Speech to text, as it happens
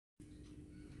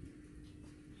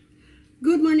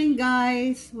Good morning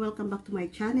guys! Welcome back to my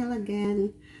channel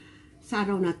again. Sa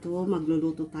araw na to,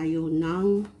 magluluto tayo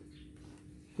ng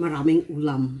maraming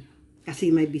ulam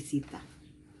kasi may bisita.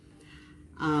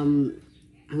 Ang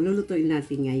lulutuin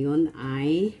natin ngayon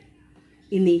ay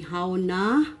inihaw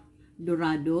na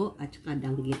dorado at saka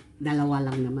danggit. Dalawa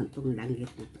lang naman itong danggit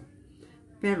nito.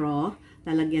 Pero,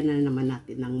 lalagyan na naman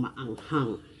natin ng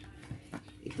maanghang.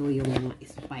 Ito yung mga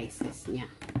spices niya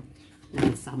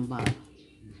ng sambal.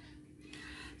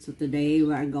 So today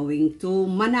we are going to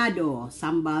Manado,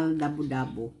 sambal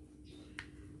dabu-dabu.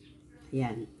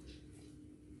 Yan.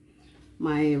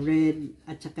 May red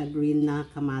at saka green na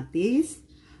kamatis,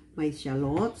 may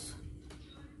shallots,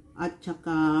 at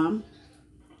saka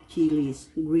chilies,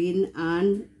 green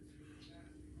and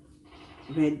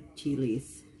red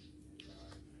chilies.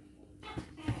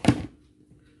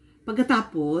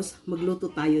 Pagkatapos, magluto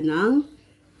tayo ng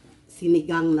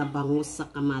sinigang na bangus sa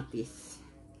kamatis.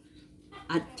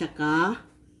 At saka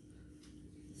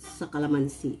sa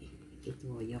kalamansi.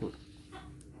 Ito yung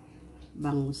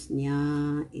bangus niya.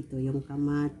 Ito yung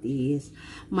kamatis.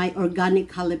 May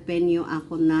organic jalapeno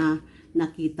ako na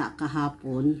nakita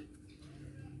kahapon.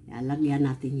 Yan, lagyan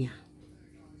natin niya.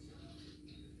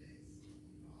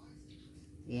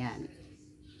 Yan.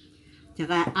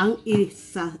 Tsaka ang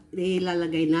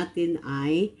ilalagay natin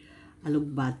ay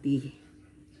alugbati.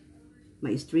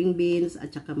 May string beans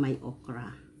at saka may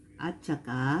okra. At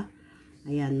saka,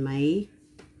 ayan, may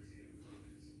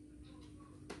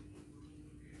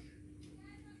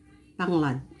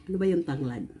tanglad. Ano ba yung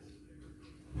tanglad?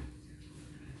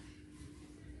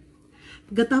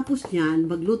 Pagkatapos nyan,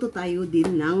 magluto tayo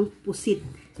din ng pusit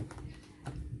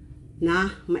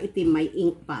na maitim, may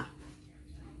ink pa.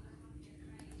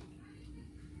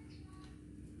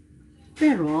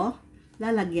 Pero,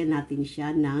 lalagyan natin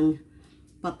siya ng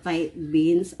patay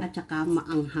beans at saka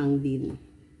maanghang din.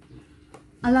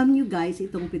 Alam nyo guys,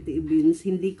 itong piti beans,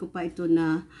 hindi ko pa ito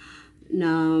na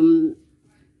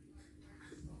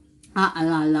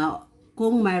aalala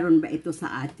kung mayroon ba ito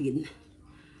sa atin.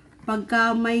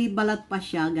 Pagka may balat pa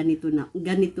siya, ganito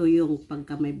yung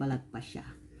pagka may balat pa siya.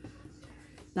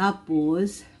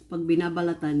 Tapos, pag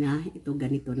binabalatan niya, ito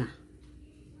ganito na.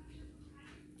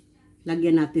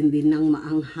 Lagyan natin din ng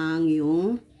maanghang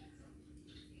yung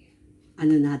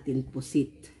ano natin,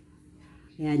 pusit.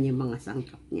 Ayan yung mga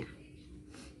sangkap niya.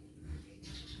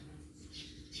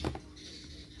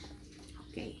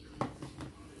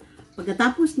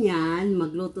 Pagkatapos niyan,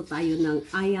 magluto tayo ng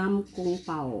ayam kung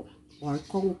pao or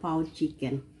kung pao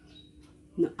chicken.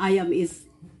 No, ayam is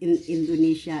in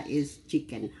Indonesia is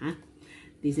chicken, ha?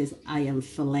 This is ayam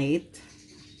fillet.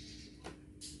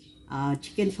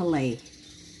 Chicken fillet.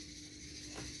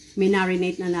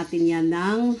 Minarinate na natin yan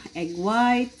ng egg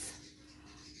white,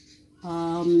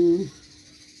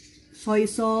 soy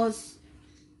sauce,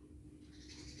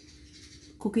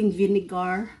 cooking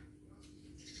vinegar,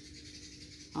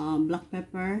 black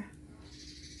pepper,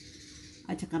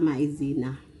 at saka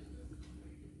maizena.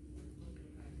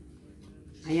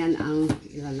 Ayan ang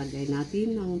ilalagay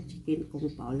natin ng chicken kung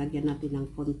pao. Lagyan natin ng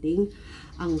konting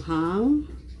anghang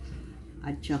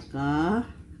at saka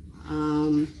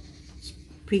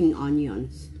spring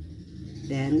onions.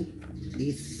 Then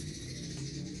this.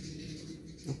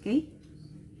 Okay?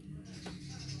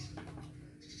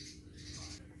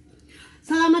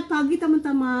 Salamat pagi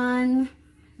teman-teman.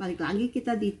 Balik lagi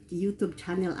kita di YouTube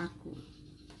channel aku.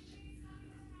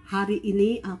 Hari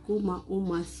ini aku mau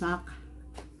masak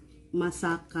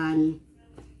masakan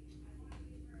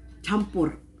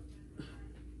campur.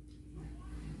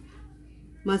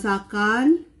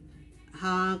 Masakan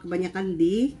kebanyakan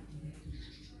di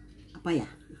apa ya?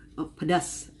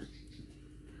 Pedas.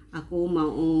 Aku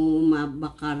mau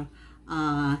bakar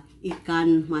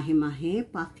ikan mahe-mahe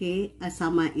pakai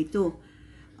sama itu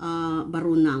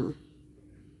barunang.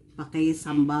 Pakai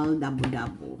sambal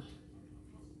dabu-dabu.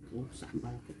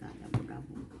 Sambal kita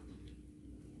dabu-dabu.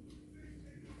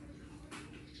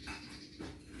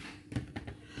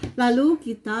 Lalu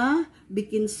kita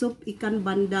bikin sup ikan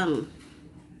bandang.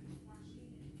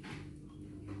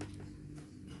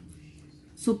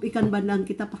 Sup ikan bandang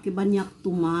kita pakai banyak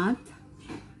tomat,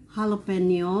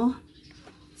 jalapeno,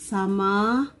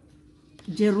 sama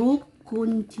jeruk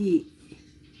kunci.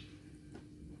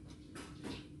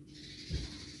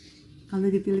 Kalau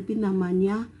di Filipina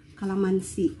namanya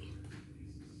kalamansi.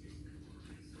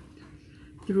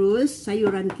 Terus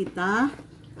sayuran kita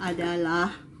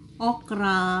adalah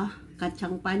okra,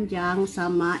 kacang panjang,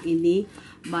 sama ini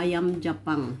bayam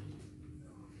Jepang.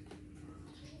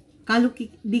 Kalau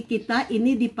di kita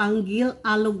ini dipanggil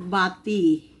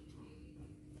alugbati.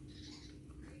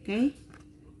 Oke.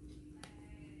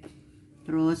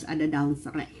 Terus ada daun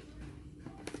serai.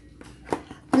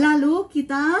 Lalu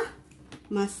kita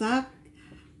masak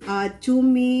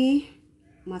cumi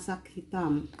masak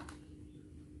hitam.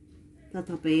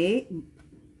 Tetapi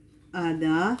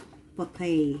ada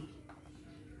putih.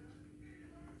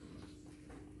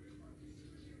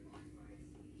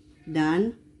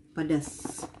 Dan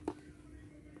pedas.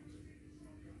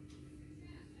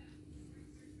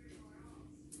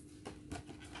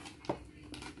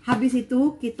 Habis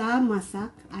itu kita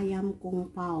masak ayam kung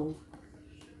pao.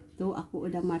 Itu aku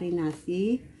udah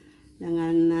marinasi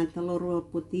dengan telur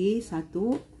putih 1,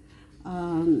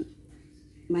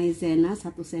 maizena 1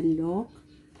 sendok,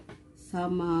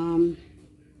 sama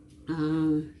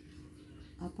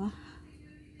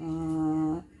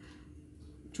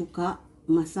cuka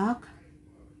masak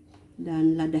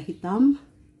dan lada hitam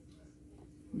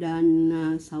dan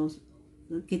saus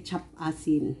kecap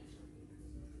asin.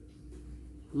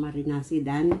 Marinasi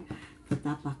dan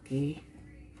kita pakai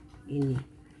ini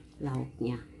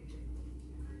lauknya,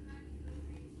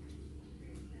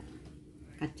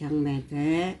 kacang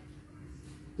mete,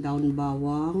 daun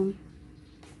bawang,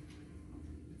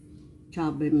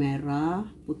 cabai merah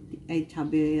putih,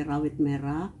 cabai rawit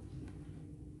merah,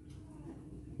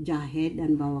 jahe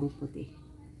dan bawang putih.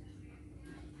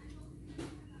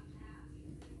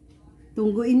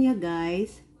 Tungguin ya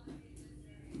guys.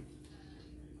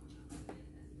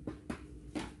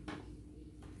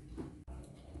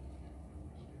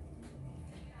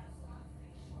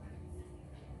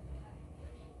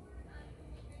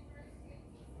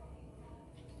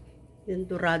 Yung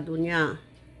turado niya,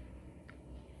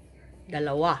 2.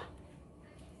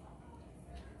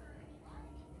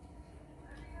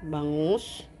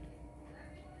 Bangus.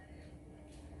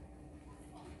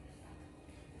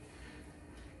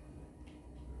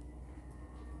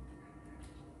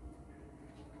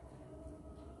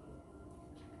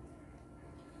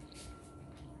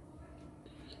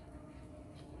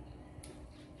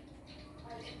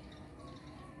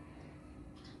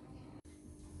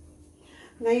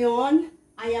 Ngayon,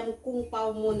 ayam kung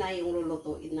pao muna yung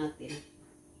lulutuin natin.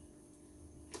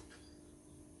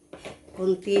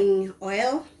 Kunting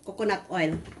oil, coconut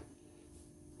oil.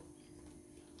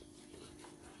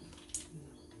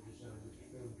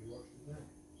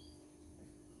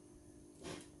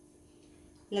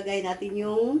 Lagay natin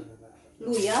yung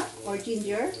luya or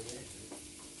ginger.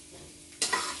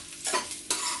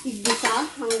 Igisa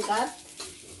hanggat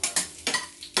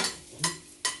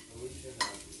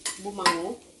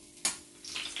bumango.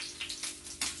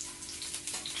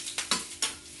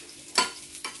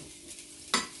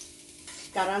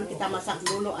 Sekarang kita masak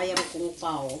dulu ayam kung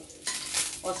pao.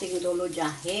 Osing dulu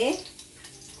jahe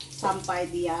sampai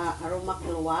dia aroma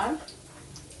keluar,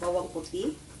 bawang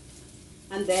putih,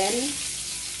 and then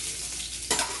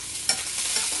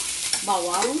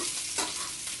bawang,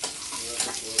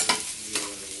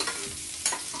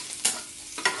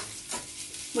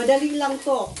 madali lang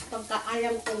to pagka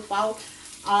ayam kung pao.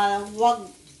 Wag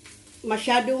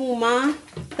masyadong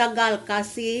matagal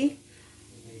kasi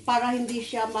para hindi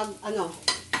siya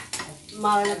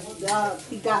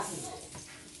tigas.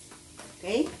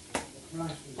 Okay?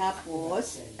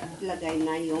 Tapos ilagay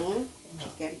na yung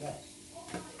chicken.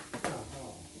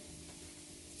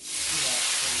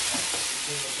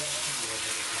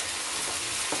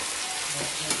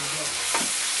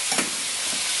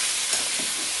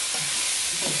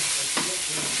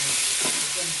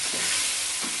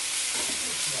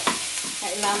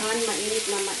 Kailangan mainit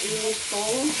na mainit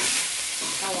tong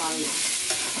kawali.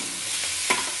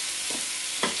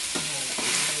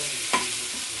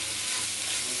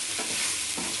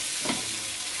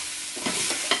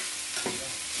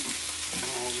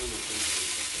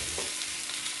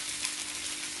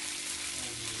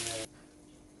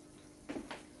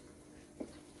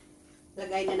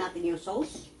 Lagay na natin yung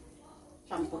sauce.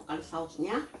 Campurkan sauce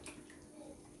niya.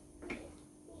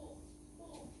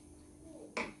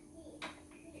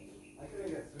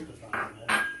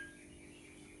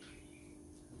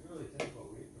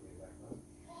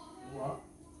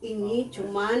 Ini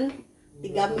cuman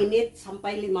 3 menit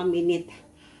sampai 5 menit.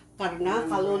 Karena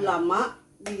kalau lama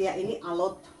dia ini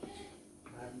alot.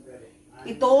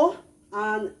 Ito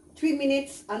 3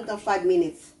 minutes until 5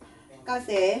 minutes.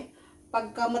 Kasi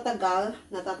pagka matagal,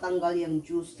 natatanggal yung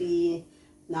juicy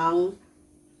ng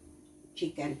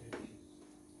chicken.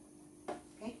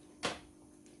 Okay?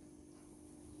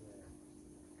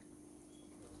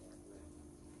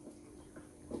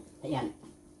 Ayan.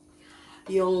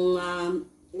 Yung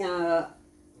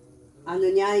ano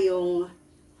niya, yung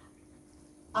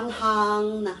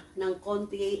anghang na ng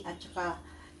konti at saka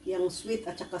yung sweet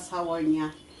at saka sour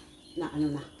niya na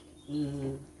ano na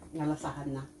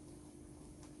nalasahan na.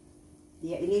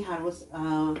 Dia ini harus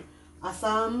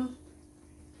asam,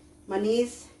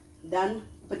 manis, dan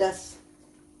pedas.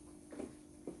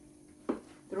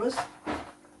 Terus,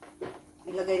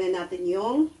 ilagay na natin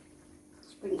yung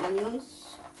spring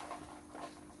onions.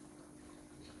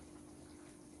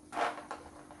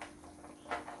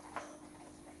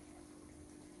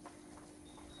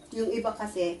 Yung iba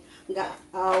kasi,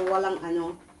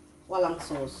 walang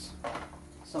sauce.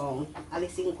 So,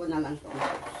 alisin ko na lang itong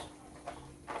sauce.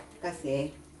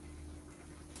 Kasi,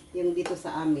 yung dito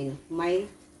sa amin, may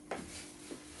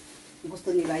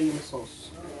gusto nila yung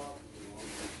sauce.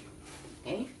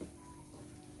 Okay?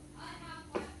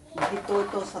 Dito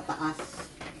ito sa taas.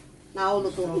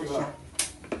 Nauluto na siya.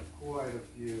 Quite a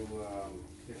few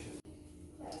dishes.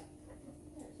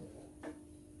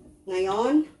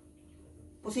 Ngayon,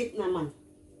 pusit naman.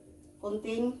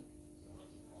 Konting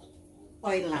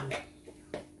oil lang.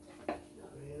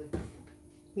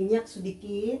 Minyak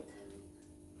sedikit.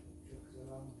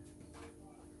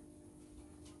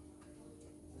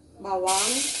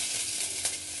 Bawang.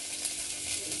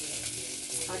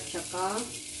 At saka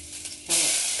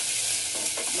carrot.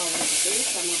 Bawang putih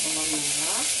sama bawang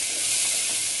merah.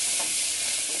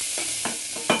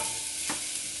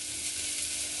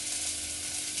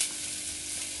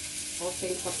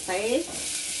 Oseng petai.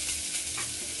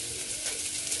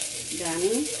 Dan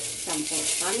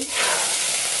campurkan.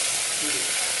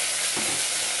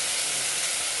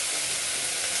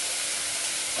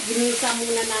 Ginisa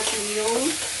muna natin yung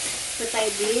petai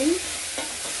bean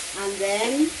and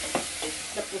then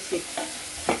the pusit.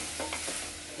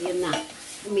 Yun na,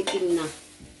 umitim na.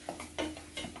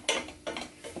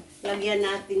 Lagyan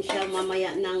natin siya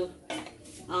mamaya ng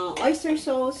oyster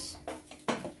sauce,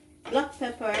 black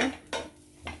pepper,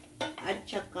 at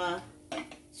saka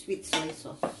sweet soy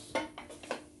sauce.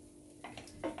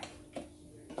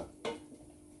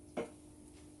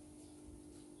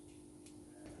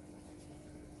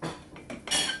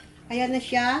 Ayan na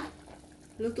siya.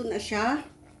 Luto na siya.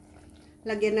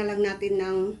 Lagyan na lang natin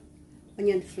ng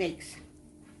onion flakes.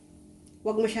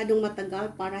 Huwag masyadong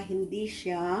matagal para hindi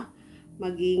siya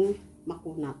maging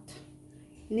makunat.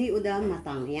 Ini udah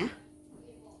matang ya.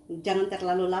 Jangan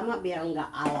terlalu lama biar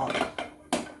enggak alot.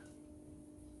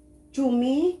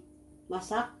 Cumi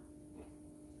masak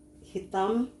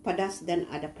hitam, pedas, dan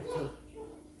ada petai.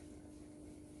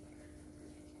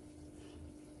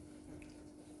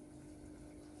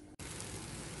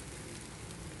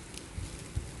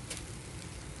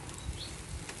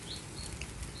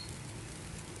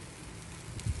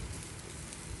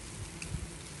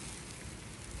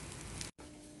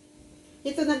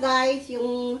 Ito na guys,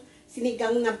 yung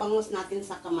sinigang na bangus natin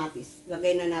sa kamatis.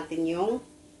 Lagay na natin yung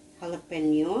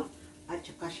jalapeno at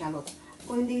saka shallot.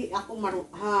 Kung hindi ako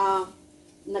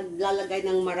naglalagay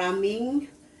ng maraming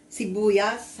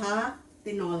sibuyas sa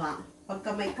tinola.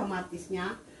 Pagka may kamatis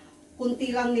niya,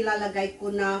 kunti lang nilalagay ko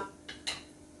na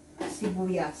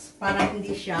sibuyas para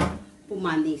hindi siya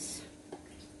pumanis.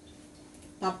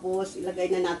 Tapos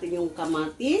ilagay na natin yung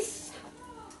kamatis.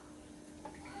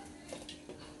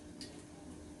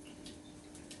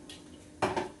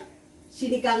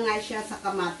 Sinigang nga siya sa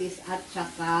kamatis at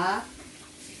saka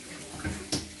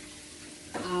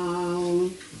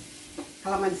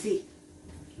kalamansi.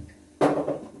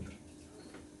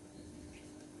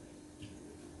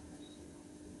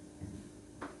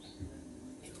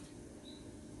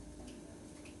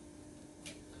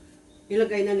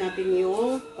 Ilagay na natin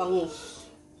yung bangus.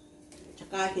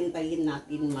 Tsaka hintayin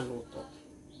natin maluto.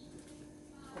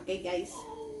 Okay guys?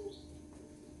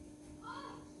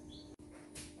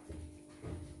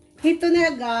 Ito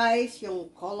na guys,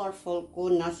 yung colorful ko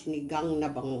na sinigang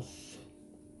na bangus.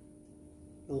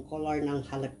 Yung color ng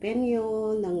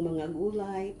jalapeno, ng mga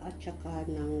gulay, at saka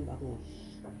ng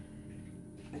bangus.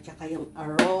 At saka yung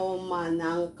aroma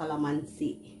ng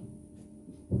kalamansi.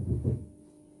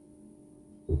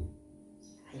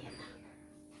 Ayan na.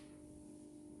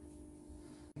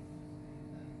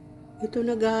 Ito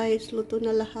na guys, luto na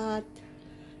lahat.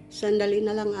 Sandali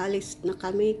na lang alis na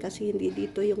kami kasi hindi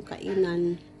dito yung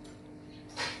kainan.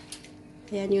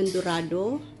 Ayan yung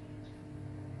dorado.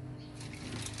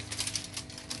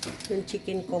 Yung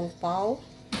chicken kung pao.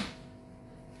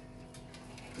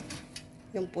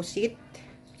 Yung pusit.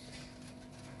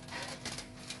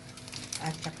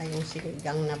 At saka yung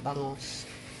sinigang na bangus.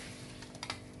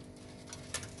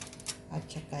 At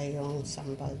saka yung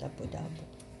sambal dabo-dabo.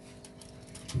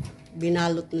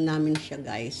 Binalot na namin siya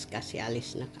guys kasi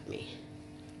alis na kami.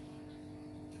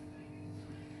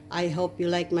 I hope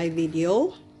you like my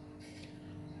video.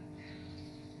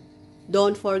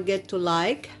 Don't forget to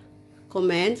like,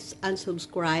 comments, and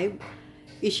subscribe.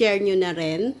 i-share nyo na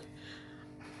rin.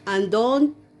 And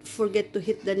don't forget to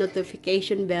hit the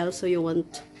notification bell so you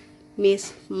won't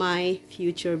miss my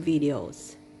future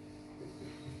videos.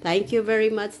 Thank you very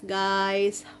much,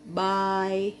 guys.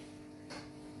 Bye.